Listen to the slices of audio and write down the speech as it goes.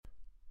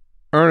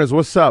Ernest,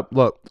 what's up?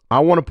 Look,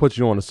 I want to put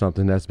you on to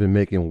something that's been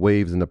making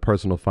waves in the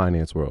personal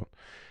finance world.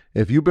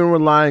 If you've been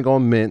relying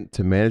on Mint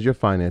to manage your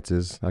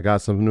finances, I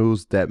got some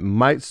news that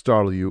might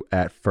startle you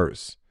at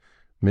first.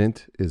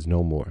 Mint is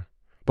no more.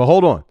 But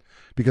hold on,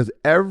 because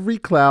every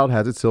cloud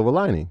has its silver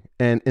lining.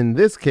 And in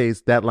this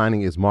case, that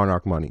lining is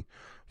Monarch Money.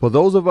 For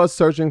those of us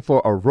searching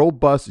for a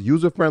robust,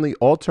 user-friendly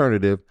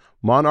alternative,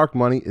 Monarch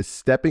Money is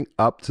stepping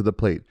up to the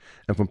plate.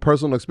 And from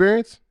personal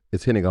experience,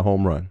 it's hitting a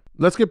home run.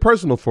 Let's get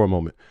personal for a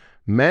moment.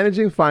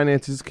 Managing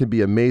finances can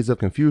be a maze of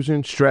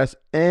confusion, stress,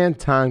 and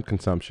time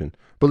consumption.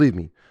 Believe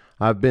me,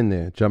 I've been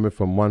there, jumping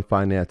from one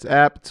finance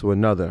app to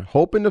another,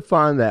 hoping to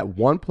find that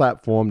one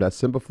platform that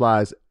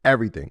simplifies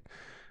everything.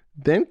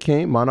 Then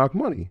came Monarch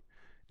Money.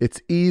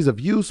 Its ease of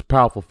use,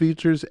 powerful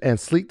features, and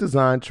sleek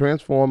design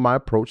transformed my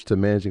approach to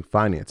managing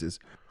finances.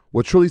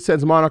 What truly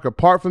sets Monarch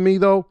apart for me,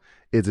 though,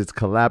 is its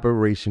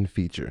collaboration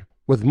feature.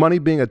 With money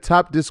being a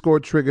top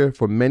Discord trigger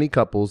for many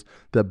couples,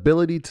 the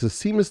ability to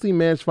seamlessly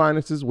manage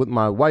finances with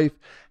my wife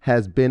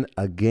has been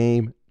a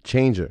game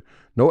changer.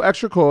 No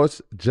extra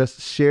costs,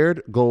 just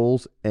shared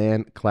goals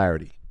and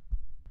clarity.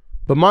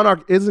 But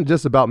Monarch isn't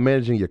just about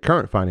managing your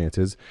current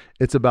finances,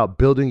 it's about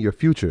building your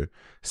future.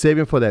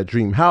 Saving for that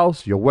dream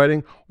house, your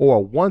wedding, or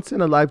a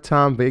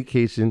once-in-a-lifetime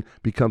vacation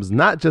becomes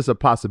not just a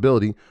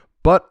possibility,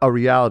 but a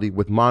reality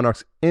with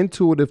Monarch's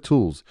intuitive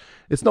tools.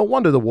 It's no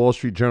wonder the Wall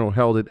Street Journal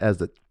held it as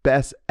the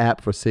best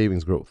app for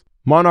savings growth.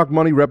 Monarch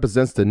Money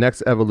represents the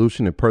next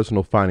evolution in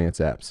personal finance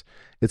apps.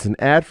 It's an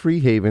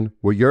ad-free haven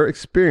where your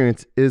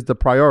experience is the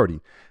priority,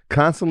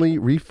 constantly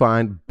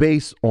refined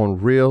based on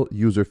real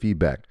user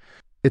feedback.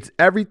 It's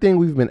everything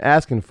we've been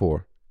asking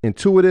for: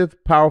 intuitive,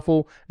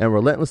 powerful, and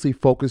relentlessly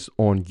focused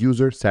on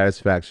user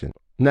satisfaction.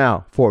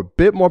 Now, for a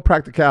bit more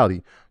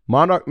practicality,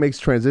 Monarch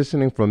makes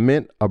transitioning from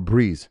Mint a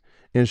breeze,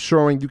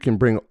 ensuring you can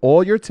bring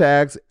all your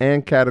tags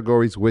and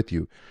categories with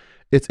you.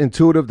 Its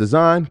intuitive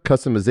design,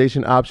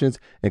 customization options,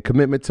 and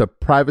commitment to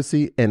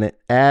privacy and an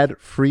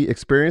ad-free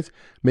experience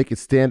make it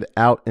stand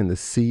out in the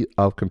sea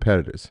of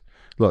competitors.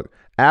 Look,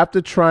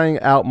 after trying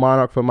out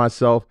Monarch for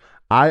myself,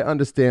 I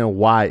understand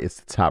why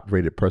it's the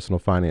top-rated personal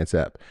finance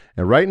app.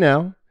 And right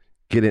now,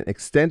 get an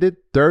extended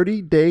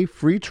 30-day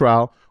free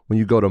trial when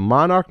you go to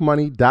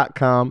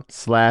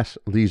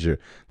monarchmoney.com/leisure.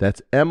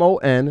 That's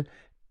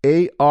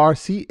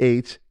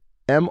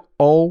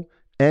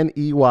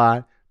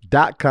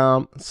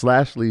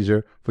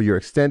MONARCHMONEY.com/leisure for your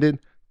extended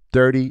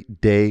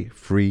 30-day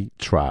free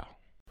trial.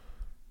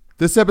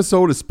 This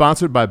episode is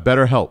sponsored by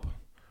BetterHelp.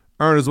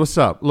 Ernest, what's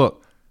up?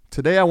 Look,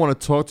 today I want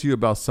to talk to you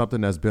about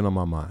something that's been on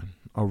my mind,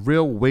 a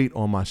real weight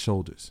on my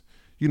shoulders.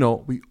 You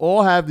know, we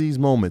all have these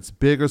moments,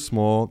 big or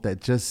small,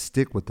 that just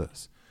stick with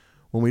us.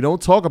 When we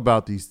don't talk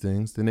about these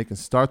things, then they can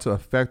start to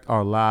affect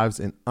our lives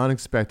in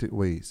unexpected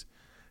ways.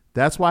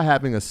 That's why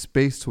having a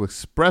space to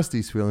express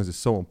these feelings is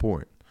so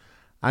important.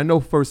 I know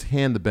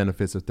firsthand the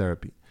benefits of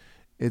therapy.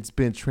 It's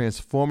been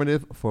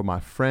transformative for my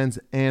friends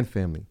and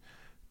family.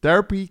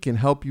 Therapy can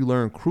help you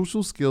learn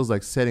crucial skills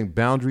like setting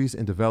boundaries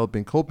and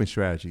developing coping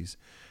strategies.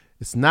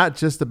 It's not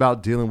just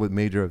about dealing with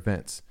major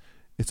events.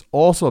 It's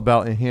also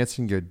about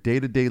enhancing your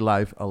day-to-day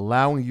life,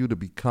 allowing you to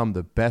become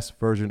the best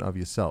version of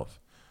yourself.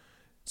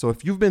 So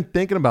if you've been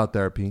thinking about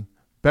therapy,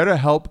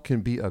 BetterHelp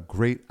can be a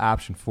great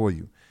option for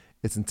you.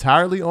 It's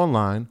entirely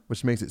online,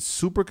 which makes it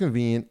super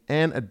convenient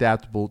and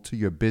adaptable to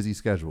your busy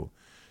schedule.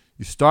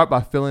 You start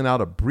by filling out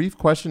a brief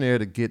questionnaire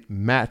to get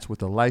matched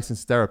with a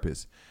licensed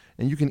therapist,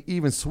 and you can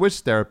even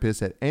switch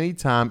therapists at any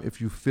time if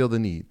you feel the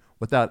need,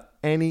 without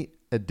any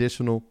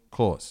additional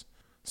cost.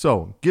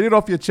 So get it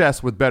off your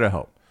chest with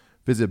BetterHelp.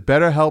 Visit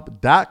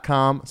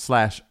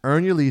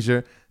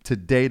BetterHelp.com/earnyourleisure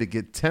today to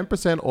get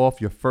 10%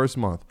 off your first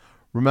month.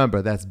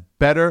 Remember, that's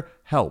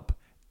BetterHelp,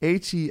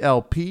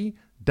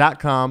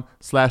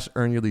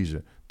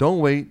 HELP.com/earnyourleisure. Don't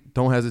wait.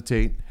 Don't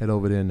hesitate. Head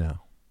over there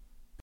now.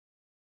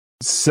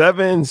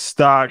 7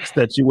 stocks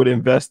that you would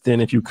invest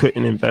in if you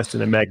couldn't invest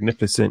in a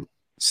Magnificent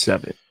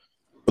 7.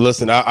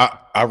 Listen,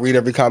 I read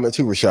every comment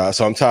too, Rashad,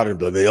 so I'm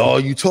tired of it. All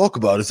you talk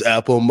about is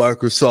Apple,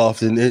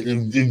 Microsoft, and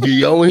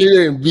you don't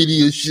hear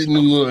NVIDIA shit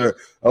anymore.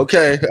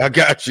 Okay, I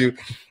got you.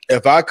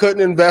 If I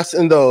couldn't invest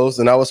in those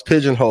and I was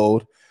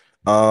pigeonholed,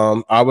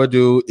 I would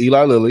do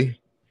Eli Lilly.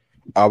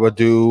 I would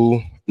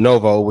do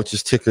Novo, which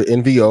is ticker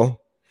NVO.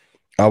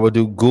 I would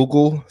do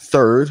Google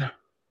third.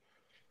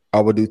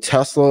 I would do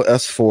Tesla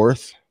S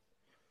fourth.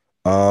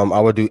 I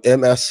would do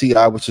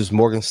MSCI, which is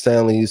Morgan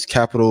Stanley's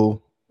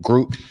capital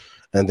group.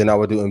 And then I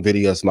would do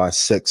NVIDIA as my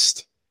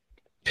 6th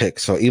pick.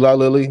 So Eli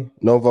Lilly,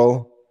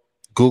 Novo,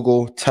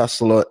 Google,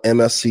 Tesla,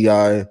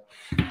 MSCI,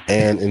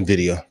 and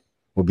NVIDIA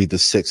would be the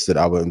 6 that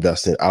I would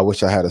invest in. I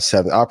wish I had a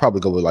 7. I'll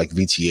probably go with like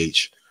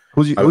VTH.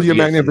 Who's your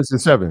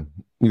Magnificent 7?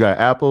 You got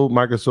Apple,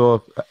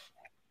 Microsoft,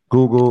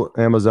 Google,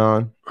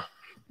 Amazon,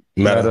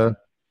 Meta.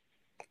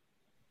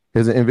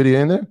 Is it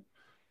NVIDIA in there?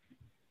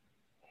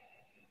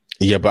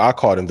 Yeah, but I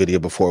called NVIDIA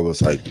before it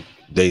was like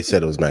they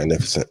said it was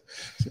Magnificent.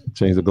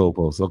 Change the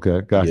goalposts.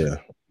 Okay, got you.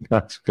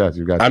 Got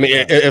you. I mean,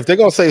 if they're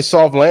gonna say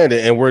soft landing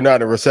and we're not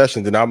in a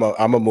recession, then I'm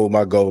gonna move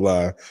my goal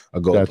line,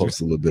 a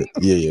goalpost a little bit.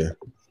 Yeah.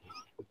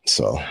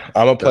 So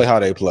I'm gonna play how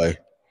they play.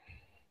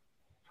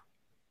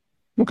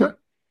 Okay.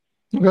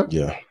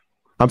 Yeah.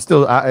 I'm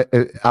still.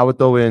 I'll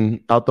throw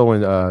in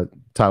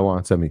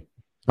Taiwan semi.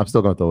 I'm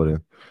still gonna throw it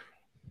in.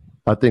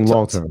 I think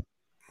long term.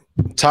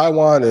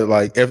 Taiwan is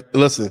like,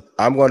 listen,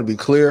 I'm going to be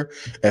clear.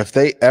 If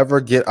they ever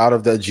get out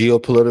of that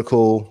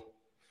geopolitical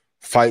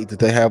fight that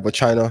they have with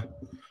China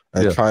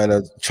and trying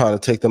to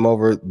take them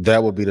over,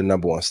 that would be the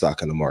number one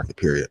stock in the market.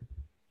 Period.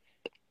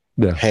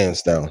 Yeah,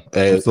 hands down,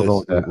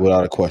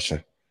 without a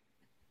question.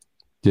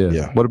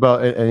 Yeah. What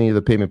about any of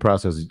the payment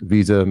processors?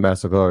 Visa,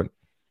 MasterCard.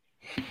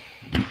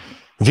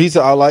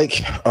 Visa, I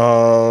like.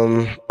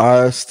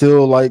 I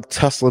still like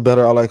Tesla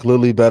better. I like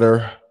Lilly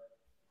better.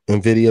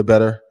 Nvidia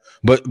better.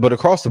 But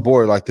across the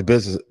board, like the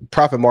business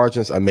profit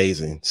margins,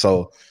 amazing.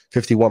 So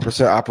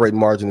 51% operating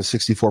margin is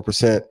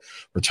 64%.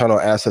 Return on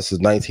assets is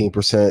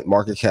 19%.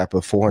 Market cap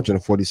of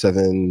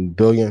 447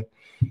 billion.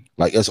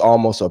 Like it's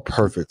almost a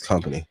perfect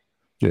company.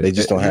 Yeah. They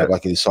just don't have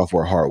like any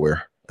software,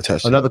 hardware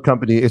attached. Another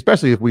company,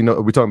 especially if we're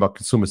talking about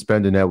consumer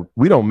spending that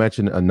we don't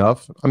mention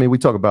enough. I mean, we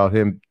talk about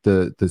him,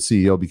 the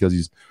CEO, because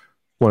he's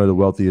one of the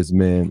wealthiest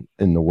men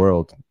in the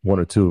world, one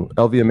or two.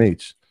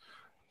 LVMH.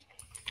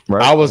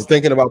 Right. I was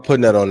thinking about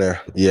putting that on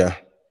there. Yeah.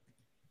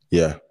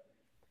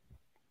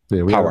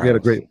 We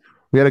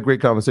had a great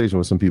conversation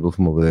with some people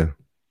from over there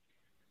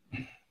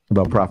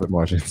about profit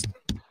margins.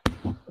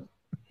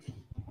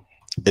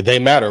 They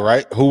matter,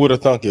 right? Who would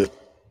have thunk it?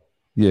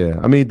 Yeah,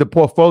 I mean the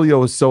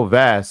portfolio is so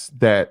vast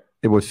that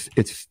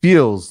it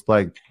feels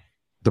like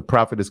the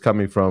profit is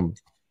coming from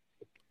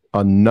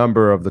a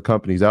number of the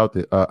companies out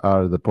there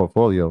out of the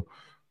portfolio,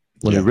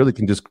 when it really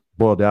can just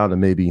boil down to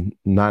maybe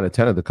 9 or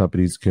 10 of the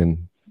companies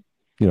can,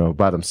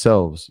 by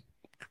themselves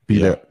be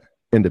there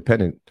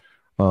independent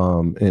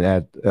and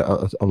add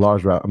a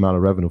large amount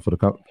of revenue for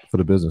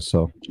the business.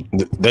 So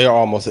they are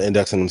almost an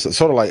index in themselves,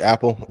 sort of like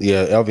Apple.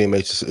 Yeah,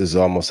 LVMH is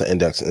almost an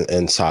index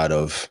inside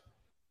of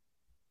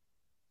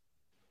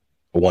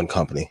one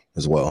company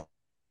as well.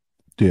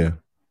 Yeah,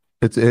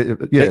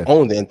 they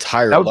own the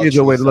entire. That would be a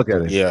good way to look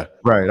at it. Yeah,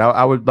 right.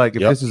 I would like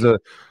if this is a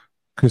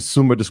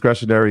consumer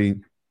discretionary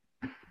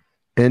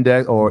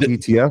index or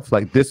ETF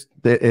like this,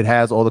 it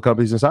has all the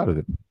companies inside of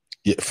it.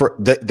 Yeah,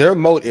 their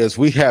moat is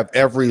we have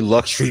every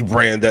luxury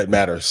brand that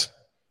matters,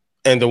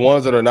 and the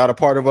ones that are not a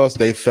part of us,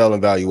 they fell in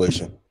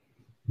valuation.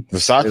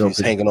 Versace is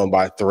hanging on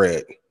by a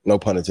thread. No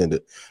pun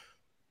intended.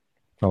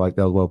 I like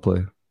that. Well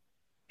played.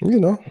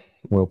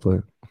 Well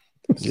played.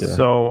 Yeah.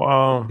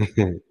 So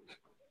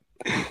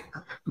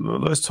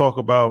let's talk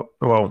about.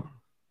 Well,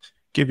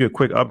 give you a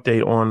quick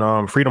update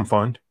on Freedom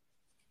Fund.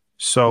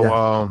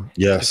 So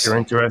if you're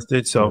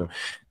interested, so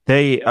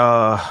they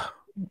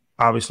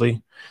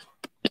obviously.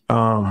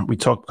 We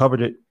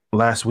covered it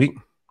last week.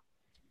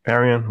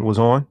 Arian was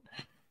on,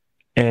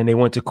 and they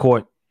went to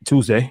court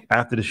Tuesday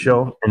after the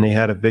show, and they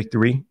had a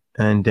victory.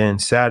 And then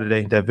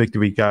Saturday, that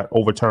victory got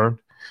overturned.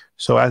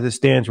 So as it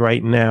stands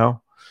right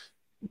now,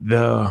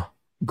 the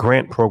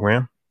grant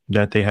program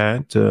that they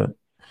had to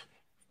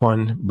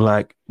fund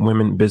Black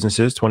women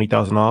businesses,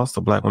 $20,000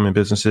 to Black women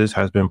businesses,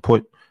 has been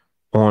put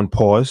on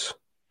pause.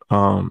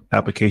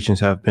 Applications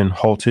have been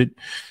halted.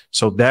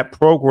 So that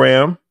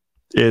program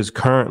is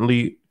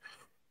currently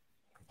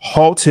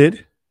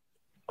halted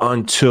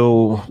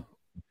until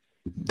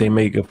they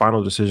make a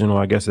final decision,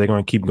 or I guess they're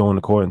going to keep going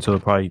to court until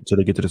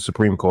they get to the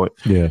Supreme Court,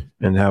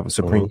 and have a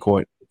Supreme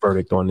Court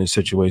verdict on this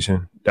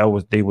situation.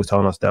 They was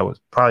telling us that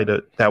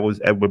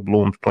was Edward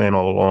Bloom's plan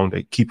all along.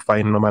 They keep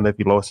fighting, no matter if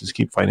he lost, just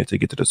keep fighting to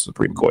get to the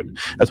Supreme Court.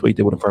 That's what he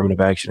did with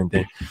affirmative action, and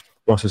then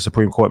once the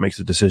Supreme Court makes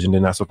a decision,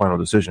 then that's the final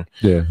decision.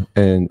 Yeah,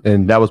 and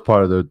that was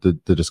part of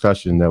the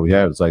discussion that we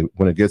had. It's like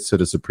when it gets to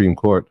the Supreme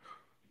Court,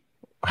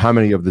 how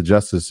many of the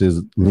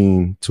justices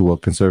lean to a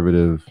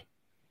conservative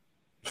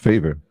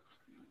favor,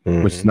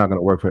 which is not going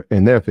to work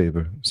in their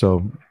favor.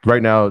 So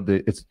right now,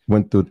 it's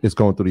going through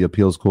the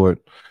appeals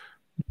court.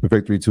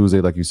 Victory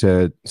Tuesday, like you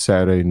said,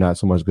 Saturday, not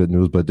so much good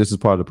news, but this is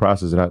part of the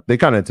process. And they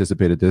kind of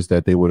anticipated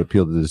that they would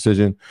appeal the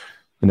decision,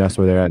 and that's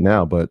where they're at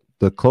now. But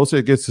the closer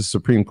it gets to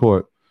Supreme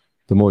Court,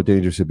 the more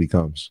dangerous it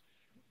becomes.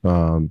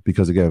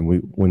 Because again,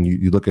 when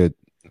you look at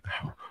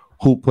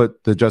who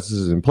put the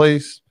justices in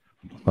place,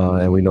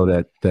 and we know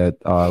that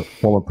our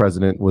former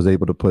president was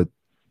able to put,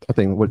 I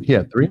think, he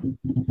had 3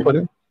 put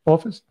in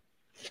office.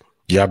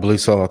 Yeah, I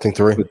believe so. I think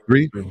 3.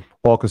 3,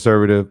 all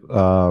conservative.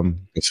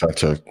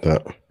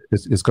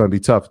 It's going to be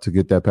tough to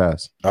get that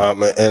passed.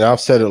 And I've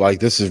said it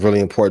like this is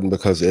really important,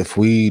 because if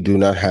we do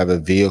not have a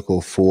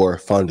vehicle for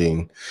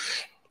funding,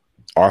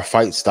 our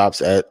fight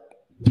stops at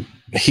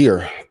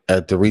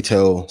the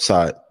retail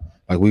side.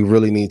 Like we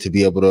really need to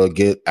be able to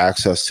get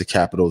access to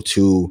capital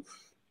to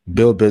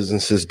build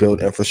businesses,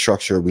 build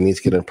infrastructure. We need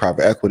to get in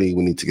private equity.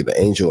 We need to get an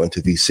angel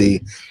into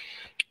VC.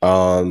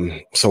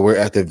 So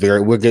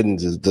we're getting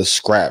the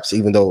scraps.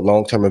 Even though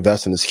long-term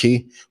investing is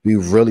key, we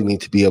really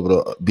need to be able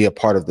to be a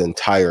part of the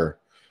entire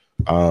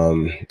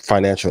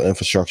financial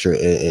infrastructure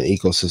and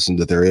ecosystem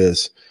that there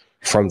is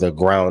from the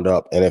ground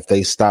up. And if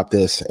they stop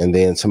this, and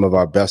then some of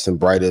our best and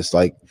brightest,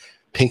 like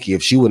Pinky,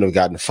 if she wouldn't have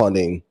gotten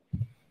funding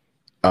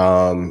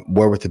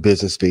where would the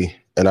business be?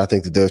 And I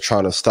think that they're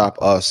trying to stop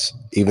us,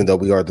 even though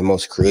we are the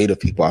most creative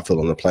people I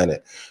feel on the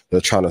planet. They're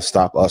trying to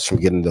stop us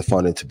from getting the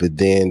funding to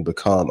then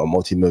become a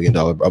multi-billion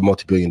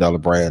dollar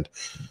brand.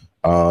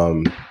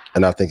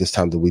 And I think it's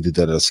time that we do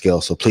that at a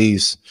scale. So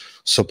please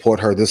support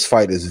her. This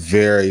fight is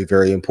very,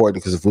 very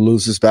important, because if we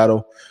lose this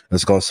battle,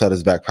 it's going to set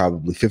us back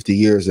probably 50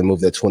 years and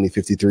move that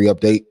 2053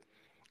 update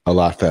a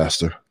lot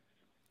faster.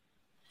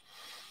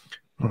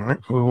 All right.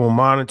 We will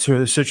monitor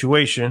the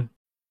situation.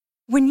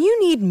 When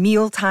you need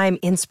mealtime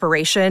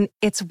inspiration,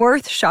 it's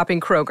worth shopping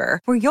Kroger,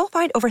 where you'll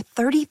find over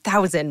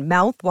 30,000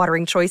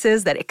 mouth-watering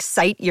choices that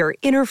excite your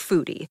inner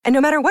foodie. And no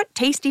matter what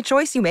tasty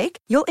choice you make,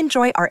 you'll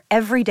enjoy our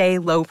everyday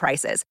low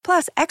prices,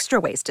 plus extra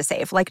ways to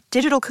save, like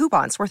digital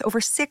coupons worth over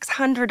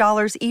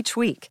 $600 each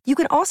week. You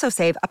can also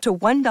save up to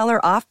 $1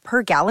 off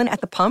per gallon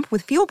at the pump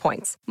with fuel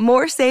points.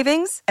 More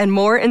savings and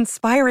more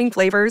inspiring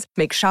flavors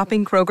make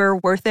shopping Kroger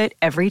worth it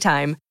every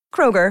time.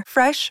 Kroger,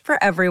 fresh for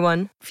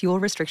everyone. Fuel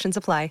restrictions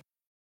apply.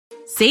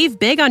 Save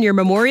big on your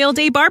Memorial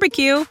Day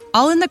barbecue,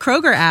 all in the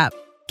Kroger app.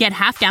 Get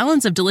half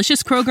gallons of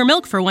delicious Kroger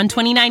milk for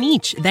 $1.29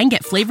 each. Then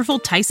get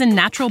flavorful Tyson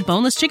natural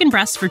boneless chicken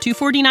breasts for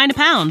 $2.49 a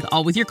pound,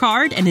 all with your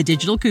card and a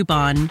digital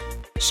coupon.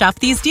 Shop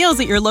these deals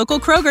at your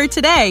local Kroger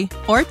today,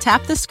 or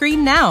tap the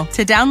screen now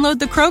to download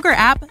the Kroger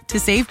app to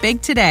save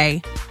big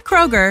today.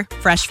 Kroger,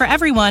 fresh for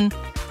everyone.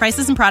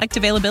 Prices and product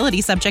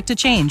availability subject to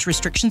change.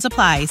 Restrictions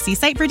apply. See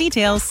site for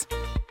details.